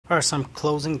Alright, so I'm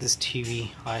closing this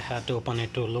TV. I had to open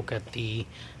it to look at the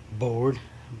board,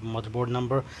 motherboard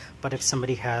number. But if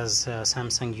somebody has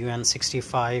Samsung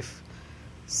UN65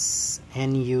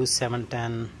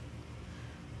 NU710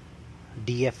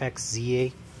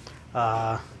 DFXZA,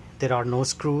 there are no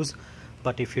screws,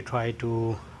 but if you try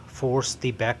to force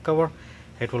the back cover,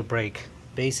 it will break.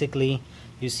 Basically,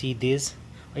 you see this,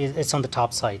 it's on the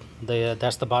top side,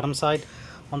 that's the bottom side.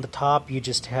 On the top, you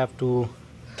just have to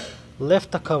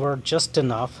lift the cover just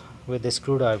enough with the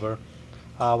screwdriver,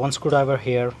 one screwdriver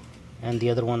here and the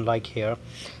other one like here.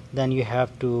 Then you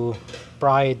have to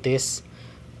pry this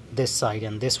side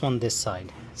and this one this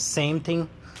side. Same thing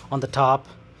on the top,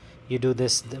 you do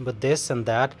this with this and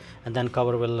that, and then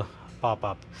cover will pop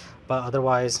up, but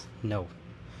otherwise no.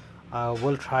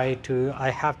 We'll try to, I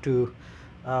have to,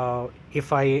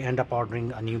 if I end up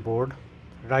ordering a new board,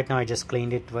 right now I just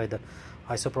cleaned it with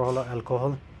isopropyl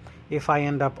alcohol. If I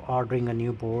end up ordering a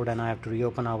new board and I have to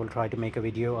reopen, I will try to make a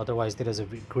video. Otherwise, there is a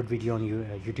good video on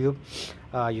YouTube.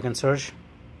 You can search.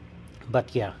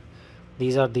 But yeah,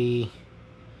 these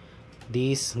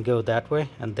go that way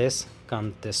and this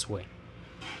comes this way.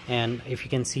 And if you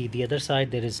can see the other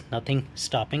side, there is nothing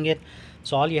stopping it.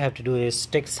 So all you have to do is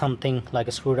stick something like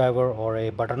a screwdriver or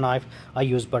a butter knife. I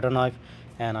use butter knife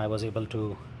and I was able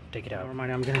to take it out. Never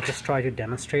mind, I'm going to just try to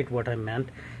demonstrate what I meant.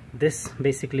 This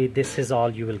basically, this is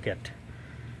all you will get,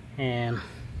 and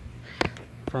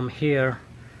from here,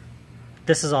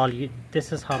 this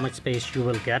is how much space you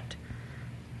will get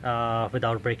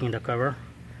without breaking the cover.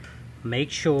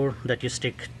 Make sure that you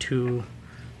stick to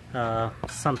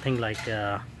something like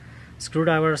a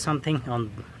screwdriver or something on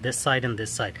this side and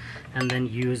this side, and then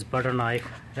use butter knife.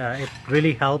 It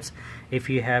really helps if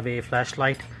you have a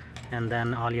flashlight, and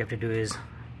then all you have to do is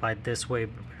by this way,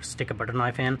 stick a butter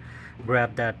knife in,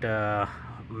 grab that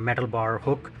metal bar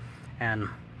hook and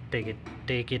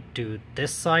take it to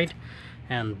this side,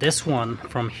 and this one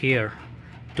from here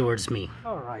towards me.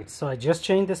 Alright, so I just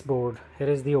changed this board. Here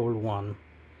is the old one,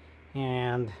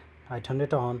 and I turned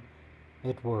it on.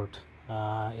 It worked.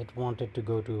 It wanted to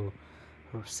go to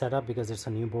setup because it's a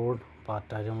new board, but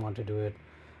I don't want to do it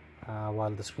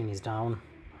while the screen is down.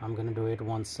 I'm gonna do it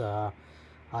once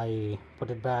I put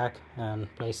it back and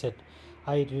place it.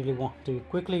 I really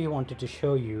wanted to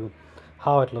show you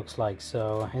how it looks like.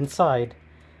 So inside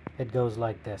it goes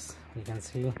like this. You can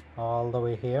see all the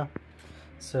way here.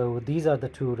 So these are the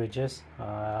two ridges,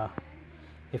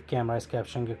 if camera is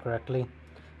capturing it correctly.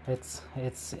 It's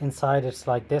inside, it's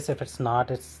like this. If it's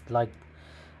not, it's like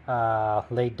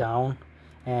laid down.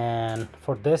 And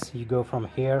for this, you go from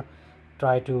here,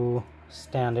 try to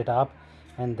stand it up,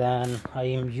 and then I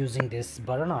am using this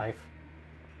butter knife,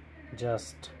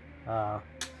 just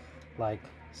like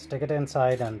stick it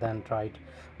inside and then try it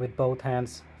with both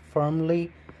hands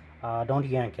firmly. Don't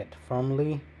yank it,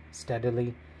 firmly,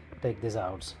 steadily take this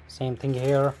out. Same thing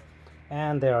here,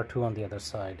 and there are two on the other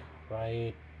side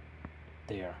right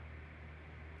there.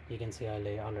 You can see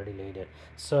I already laid it.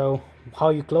 So how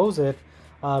you close it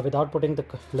without putting the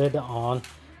lid on,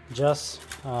 just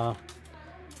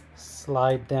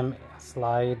slide them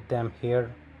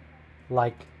here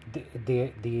like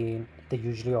they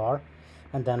usually are,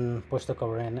 and then push the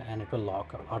cover in and it will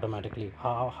lock automatically.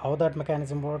 How that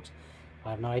mechanism works,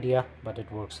 I have no idea, but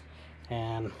it works.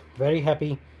 And very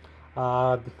happy.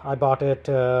 I bought it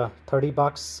 30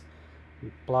 bucks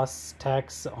plus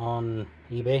tax on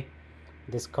eBay.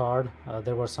 This card,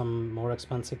 there were some more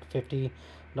expensive, $50.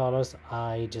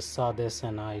 I just saw this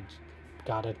and I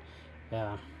got it.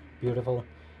 Beautiful.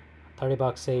 30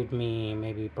 bucks saved me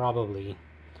maybe probably.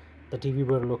 The TV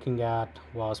we're looking at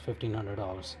was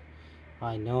 $1,500.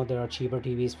 I know there are cheaper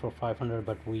TVs for $500,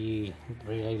 but we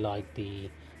really like the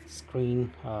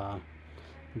screen,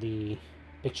 the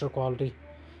picture quality,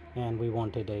 and we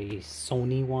wanted a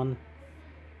Sony one.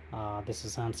 This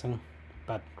is Samsung,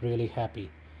 but really happy.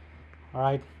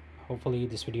 Alright, hopefully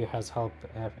this video has helped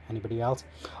anybody else.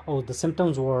 Oh, the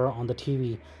symptoms were on the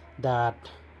TV that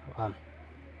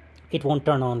it won't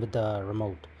turn on with the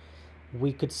remote.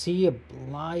 We could see a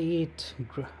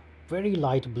very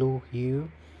light blue hue,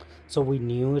 so we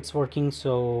knew it's working.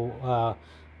 So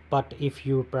but if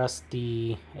you press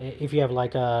if you have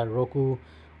like a Roku,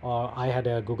 or I had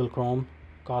a Google Chromecast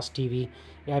TV,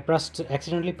 I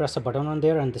accidentally pressed a button on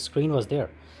there and the screen was there.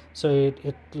 So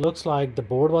it looks like the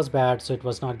board was bad, so it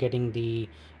was not getting the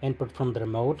input from the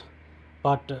remote.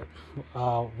 But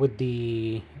with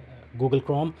the Google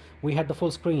Chrome, we had the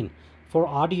full screen. For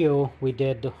audio, we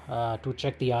did to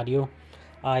check the audio,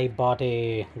 I bought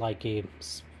a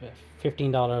 $15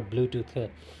 Bluetooth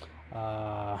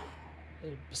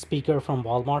speaker from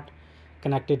Walmart,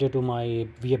 connected it to my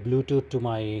via Bluetooth to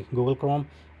my Google Chrome,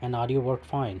 and audio worked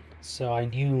fine. So I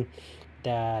knew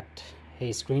that,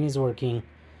 hey, screen is working.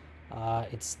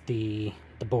 It's the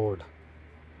board.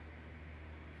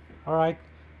 All right,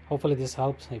 hopefully this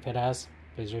helps. If it has,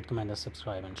 please rate, comment, and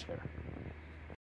subscribe and share.